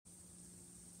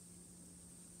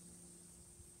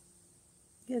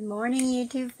Good morning,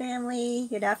 YouTube family.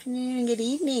 Good afternoon and good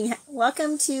evening.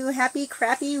 Welcome to Happy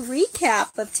Crappy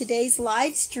Recap of today's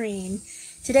live stream.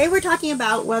 Today we're talking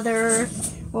about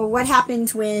what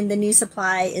happens when the new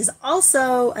supply is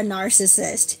also a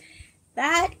narcissist.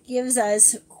 That gives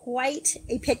us quite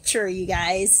a picture, you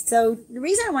guys. So the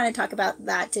reason I want to talk about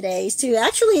that today is to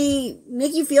actually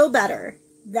make you feel better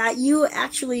that you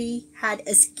actually had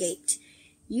escaped.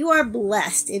 You are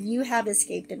blessed if you have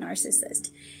escaped a narcissist.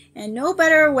 And there's no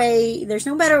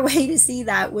better way to see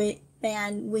that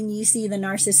than when you see the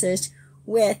narcissist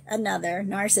with another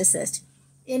narcissist.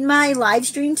 In my live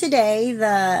stream today,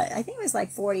 I think it was like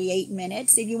 48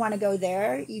 minutes. If you want to go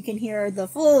there, you can hear the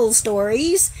full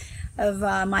stories of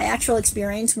my actual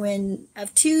experience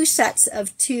of two sets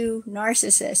of two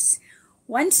narcissists.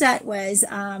 One set was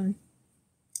a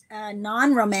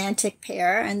non-romantic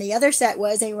pair, and the other set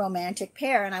was a romantic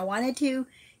pair. And I wanted to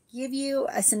give you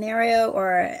a scenario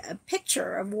or a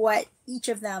picture of what each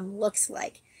of them looks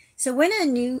like. So when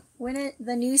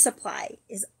the new supply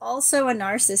is also a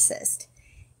narcissist,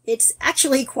 it's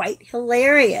actually quite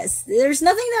hilarious. There's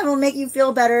nothing that will make you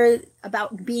feel better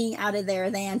about being out of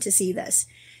there than to see this.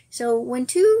 So when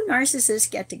two narcissists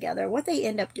get together, what they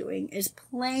end up doing is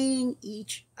playing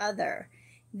each other.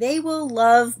 They will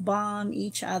love bomb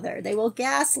each other. They will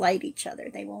gaslight each other.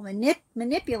 They will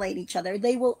manipulate each other.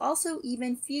 They will also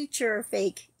even future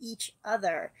fake each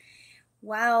other,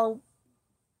 while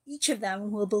each of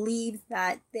them will believe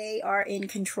that they are in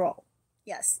control.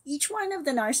 Yes, each one of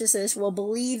the narcissists will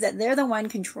believe that they're the one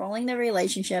controlling the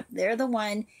relationship. They're the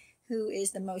one who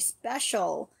is the most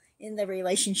special in the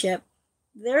relationship.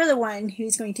 They're the one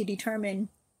who's going to determine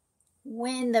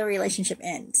when the relationship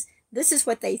ends. This is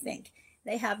what they think.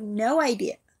 They have no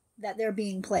idea that they're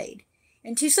being played.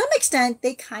 And to some extent,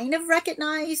 they kind of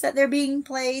recognize that they're being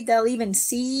played. They'll even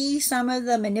see some of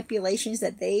the manipulations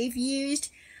that they've used,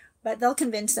 but they'll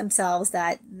convince themselves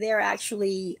that they're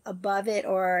actually above it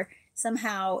or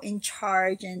somehow in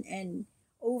charge and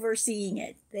overseeing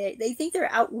it. They think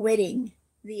they're outwitting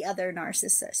the other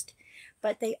narcissist,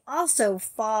 but they also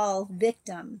fall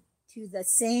victim to the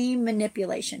same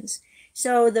manipulations.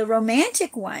 So the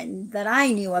romantic one that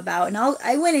I knew about, and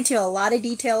I went into a lot of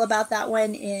detail about that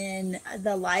one in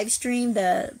the live stream,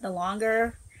 the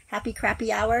longer Happy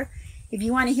Crappy Hour. If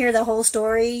you want to hear the whole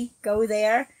story, go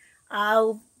there.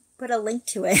 I'll put a link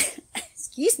to it.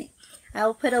 Excuse me.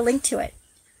 I'll put a link to it.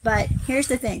 But here's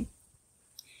the thing.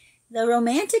 The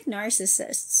romantic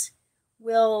narcissists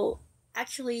will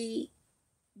actually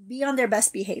be on their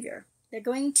best behavior. They're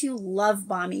going to love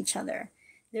bomb each other.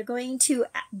 They're going to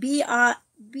be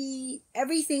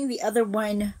everything the other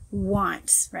one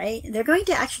wants, right? They're going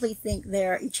to actually think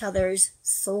they're each other's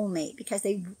soulmate because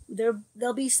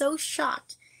they'll be so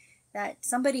shocked that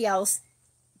somebody else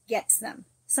gets them.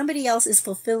 Somebody else is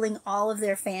fulfilling all of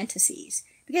their fantasies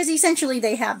because essentially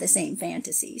they have the same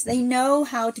fantasies. They know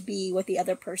how to be what the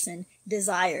other person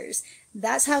desires.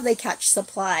 That's how they catch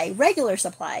regular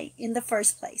supply in the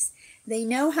first place. They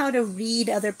know how to read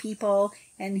other people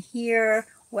and hear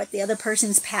what the other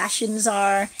person's passions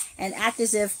are and act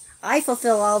as if I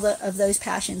fulfill all of those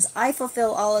passions. I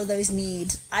fulfill all of those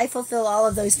needs. I fulfill all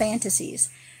of those fantasies.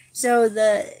 So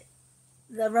the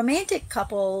romantic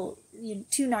couple,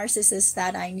 two narcissists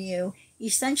that I knew,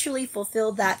 essentially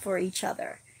fulfilled that for each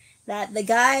other. That the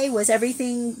guy was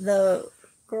everything the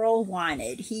girl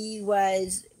wanted. He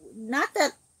was not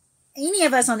that any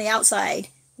of us on the outside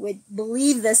would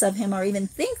believe this of him or even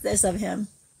think this of him,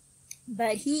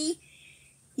 but he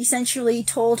essentially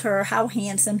told her how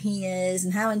handsome he is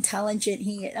and how intelligent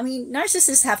he is. I mean,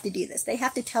 narcissists have to do this. They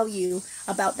have to tell you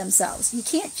about themselves. You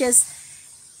can't just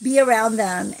be around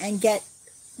them and get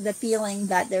the feeling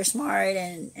that they're smart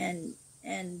and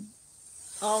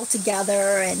all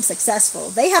together and successful.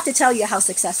 They have to tell you how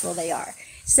successful they are.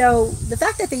 So the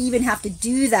fact that they even have to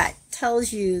do that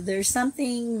tells you there's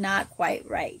something not quite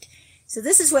right. So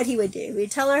this is what he would do.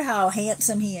 He'd tell her how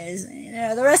handsome he is.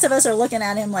 The rest of us are looking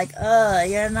at him like,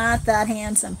 you're not that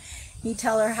handsome. He'd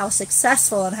tell her how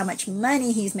successful and how much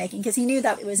money he's making because he knew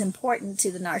that it was important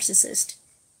to the narcissist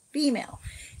female.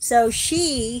 So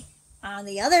she, on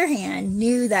the other hand,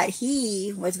 knew that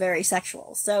he was very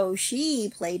sexual. So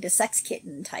she played the sex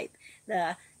kitten type.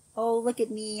 Oh, look at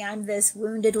me. I'm this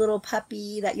wounded little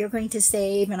puppy that you're going to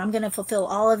save, and I'm going to fulfill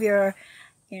all of your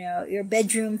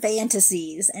bedroom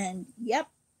fantasies. And yep,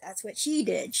 that's what she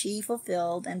did. She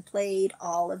fulfilled and played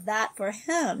all of that for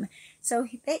him. So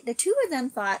the two of them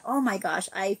thought, oh my gosh,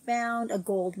 I found a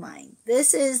gold mine.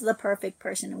 This is the perfect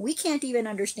person. And we can't even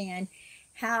understand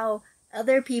how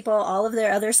other people, all of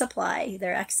their other supply,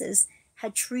 their exes,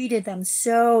 had treated them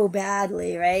so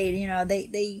badly, right?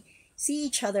 They see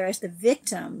each other as the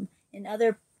victim in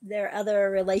their other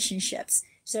relationships.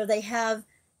 So they have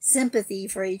sympathy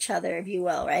for each other, if you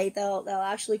will, right? They'll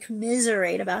actually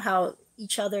commiserate about how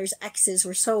each other's exes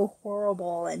were so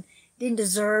horrible and didn't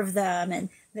deserve them, and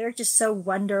they're just so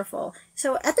wonderful.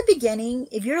 So at the beginning,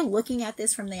 if you're looking at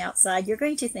this from the outside, you're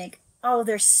going to think, oh,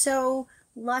 they're so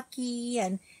lucky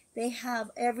and they have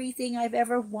everything I've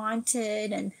ever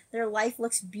wanted and their life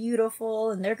looks beautiful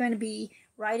and they're going to be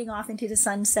riding off into the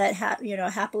sunset,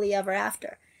 happily ever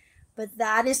after. But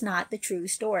that is not the true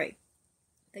story.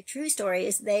 The true story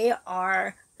is they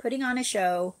are putting on a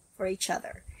show for each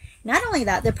other. Not only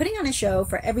that, they're putting on a show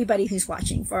for everybody who's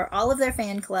watching, for all of their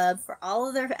fan club, for all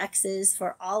of their exes,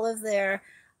 for all of their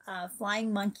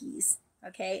flying monkeys,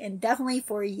 okay? And definitely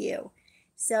for you.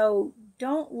 So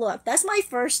don't look. That's my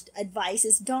first advice,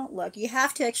 is don't look. You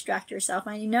have to extract yourself.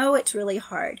 I know it's really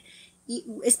hard,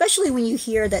 especially when you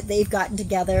hear that they've gotten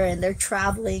together and they're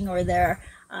traveling, or they're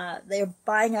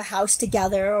buying a house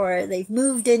together, or they've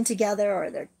moved in together,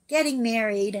 or they're getting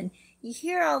married, and you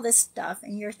hear all this stuff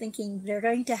and you're thinking they're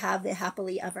going to have the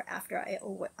happily ever after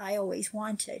I always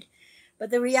wanted.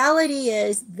 But the reality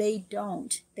is they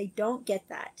don't. They don't get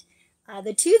that.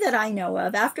 The two that I know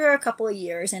of, after a couple of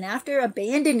years and after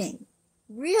abandoning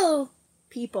real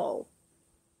people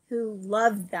who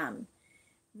loved them,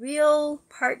 real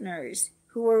partners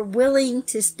who were willing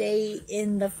to stay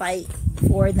in the fight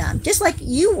for them, just like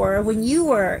you were when you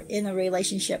were in a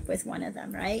relationship with one of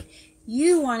them, right?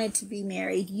 You wanted to be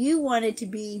married. You wanted to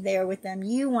be there with them.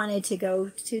 You wanted to go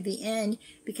to the end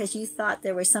because you thought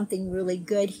there was something really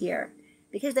good here,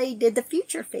 because they did the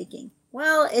future faking.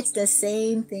 Well, it's the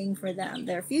same thing for them.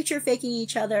 They're future faking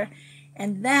each other.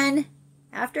 And then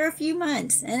after a few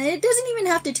months, and it doesn't even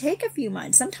have to take a few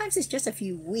months. Sometimes it's just a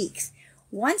few weeks.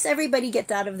 Once everybody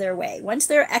gets out of their way, once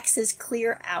their exes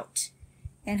clear out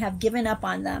and have given up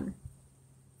on them,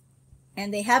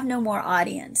 and they have no more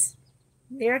audience,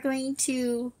 they're going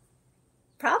to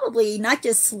probably not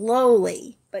just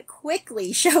slowly, but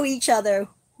quickly show each other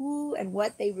who and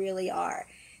what they really are.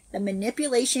 The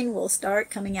manipulation will start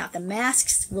coming out. The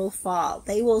masks will fall.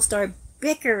 They will start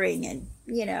bickering and,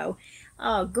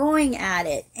 going at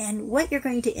it. And what you're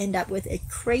going to end up with is a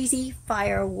crazy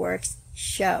fireworks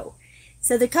show.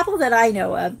 So the couple that I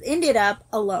know of ended up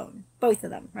alone. Both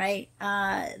of them, right?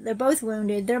 They're both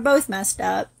wounded. They're both messed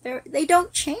up. They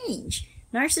don't change.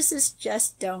 Narcissists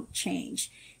just don't change.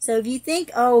 So if you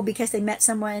think, because they met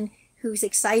someone who's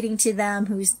exciting to them,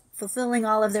 who's fulfilling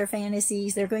all of their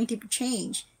fantasies, they're going to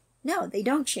change. No, they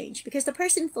don't change, because the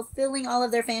person fulfilling all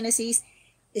of their fantasies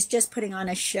is just putting on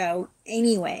a show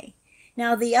anyway.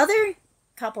 Now, the other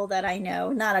couple that I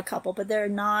know, not a couple, but they're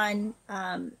they're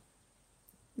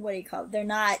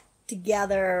not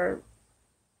together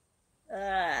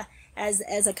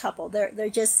as a couple.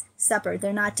 They're just separate.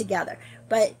 They're not together,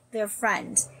 but they're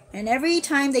friends. And every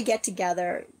time they get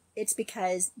together, it's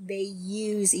because they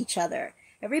use each other.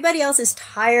 Everybody else is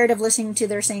tired of listening to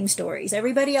their same stories.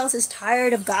 Everybody else is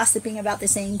tired of gossiping about the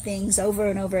same things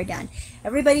over and over again.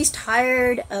 Everybody's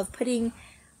tired of putting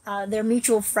their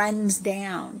mutual friends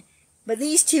down. But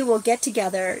these two will get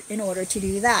together in order to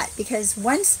do that, because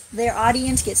once their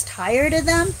audience gets tired of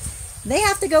them, they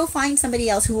have to go find somebody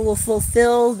else who will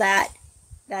fulfill that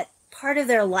part of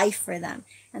their life for them.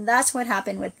 And that's what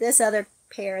happened with this other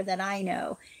pair that I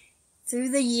know. Through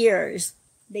the years,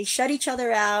 they shut each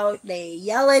other out, they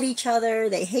yell at each other,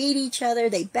 they hate each other,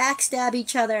 they backstab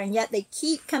each other, and yet they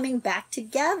keep coming back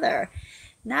together.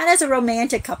 Not as a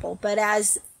romantic couple, but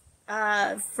as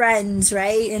friends,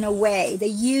 right? In a way, they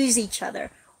use each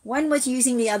other. One was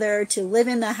using the other to live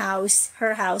in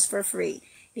her house for free.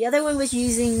 The other one was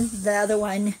using the other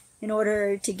one in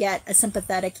order to get a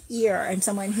sympathetic ear and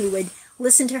someone who would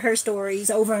listen to her stories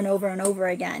over and over and over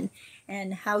again,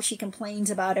 and how she complains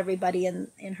about everybody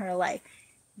in her life.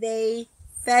 They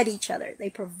fed each other. They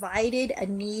provided a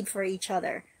need for each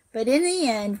other. But in the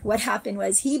end, what happened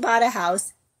was he bought a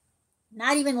house,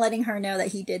 not even letting her know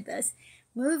that he did this,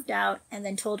 moved out, and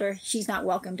then told her she's not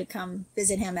welcome to come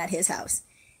visit him at his house.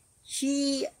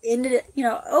 She ended,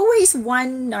 always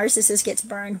one narcissist gets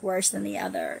burned worse than the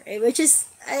other, which is,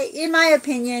 in my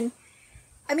opinion,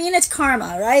 it's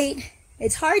karma, right?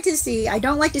 It's hard to see. I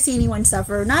don't like to see anyone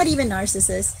suffer, not even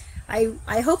narcissists.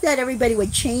 I hope that everybody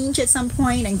would change at some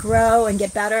point and grow and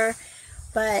get better.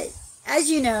 But as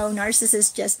you know,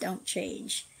 narcissists just don't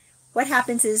change. What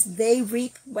happens is they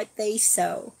reap what they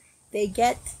sow. They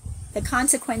get the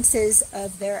consequences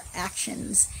of their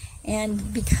actions.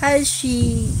 And because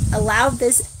she allowed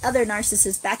this other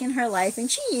narcissist back in her life, and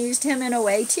she used him in a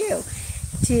way too,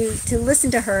 to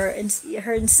listen to her and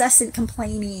her incessant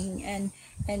complaining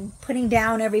and putting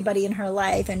down everybody in her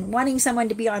life and wanting someone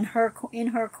to be in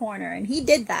her corner. And he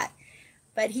did that,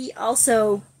 but he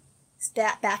also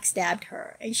backstabbed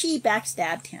her, and she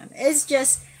backstabbed him. It's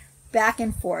just back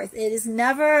and forth. It is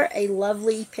never a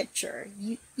lovely picture.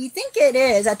 You think it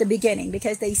is at the beginning,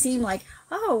 because they seem like,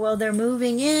 oh, well, they're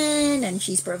moving in and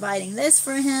she's providing this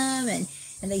for him, and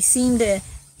they seem to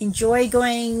enjoy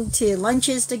going to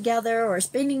lunches together or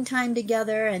spending time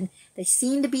together, and they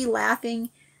seem to be laughing.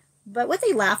 But what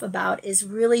they laugh about is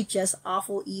really just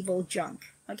awful, evil junk.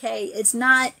 Okay? It's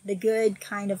not the good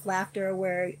kind of laughter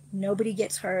where nobody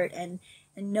gets hurt and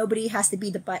nobody has to be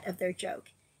the butt of their joke.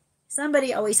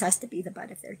 Somebody always has to be the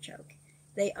butt of their joke.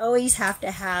 They always have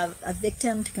to have a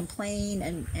victim to complain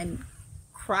and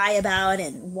cry about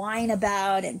and whine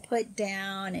about and put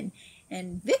down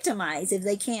and victimize if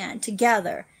they can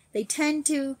together. They tend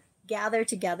to gather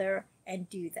together and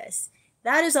do this.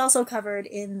 That is also covered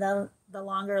in the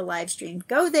longer live stream.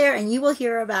 Go there and you will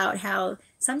hear about how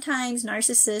sometimes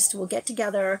narcissists will get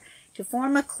together to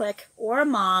form a clique or a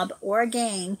mob or a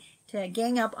gang to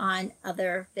gang up on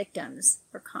other victims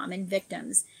or common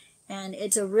victims. And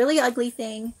it's a really ugly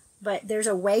thing, but there's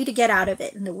a way to get out of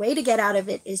it. And the way to get out of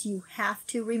it is you have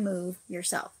to remove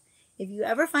yourself. If you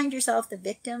ever find yourself the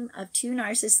victim of two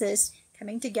narcissists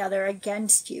coming together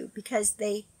against you because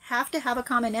they have to have a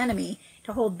common enemy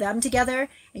to hold them together,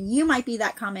 and you might be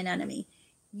that common enemy,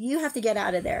 you have to get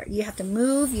out of there. You have to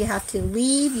move, you have to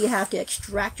leave, you have to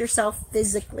extract yourself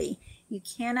physically. You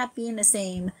cannot be in the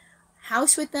same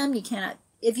house with them.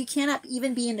 If you cannot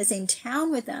even be in the same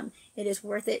town with them, it is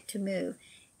worth it to move.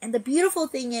 And the beautiful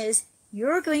thing is,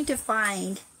 you're going to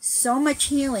find so much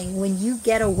healing when you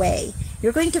get away.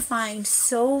 You're going to find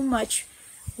so much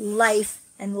life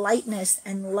and lightness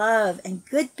and love and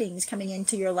good things coming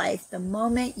into your life the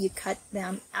moment you cut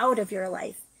them out of your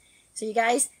life. So you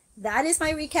guys, that is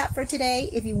my recap for today.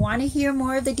 If you want to hear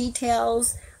more of the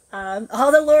details,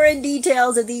 all the lore and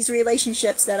details of these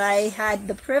relationships that I had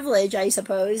the privilege, I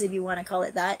suppose, if you want to call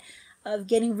it that, of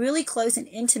getting really close and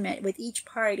intimate with each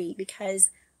party, because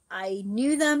I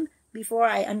knew them before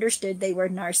I understood they were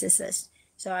narcissists.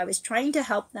 So I was trying to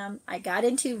help them. I got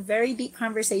into very deep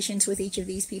conversations with each of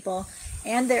these people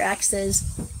and their exes,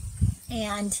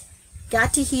 and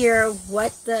got to hear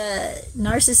what the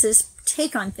narcissist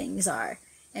take on things are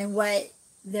and what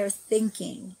they're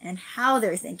thinking and how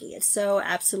they're thinking. It's so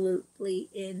absolutely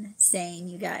insane,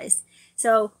 you guys.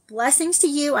 So blessings to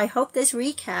you. I hope this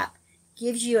recap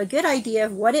gives you a good idea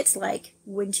of what it's like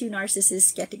when two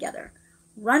narcissists get together.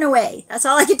 Run away. That's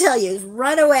all I can tell you, is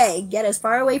run away. Get as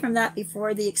far away from that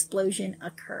before the explosion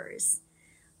occurs.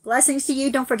 Blessings to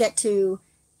you. Don't forget to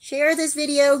share this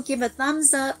video, give a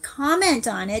thumbs up, comment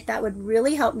on it. That would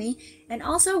really help me. And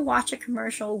also watch a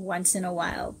commercial once in a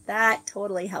while. That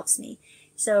totally helps me.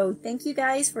 So thank you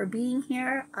guys for being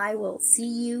here. I will see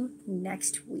you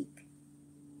next week.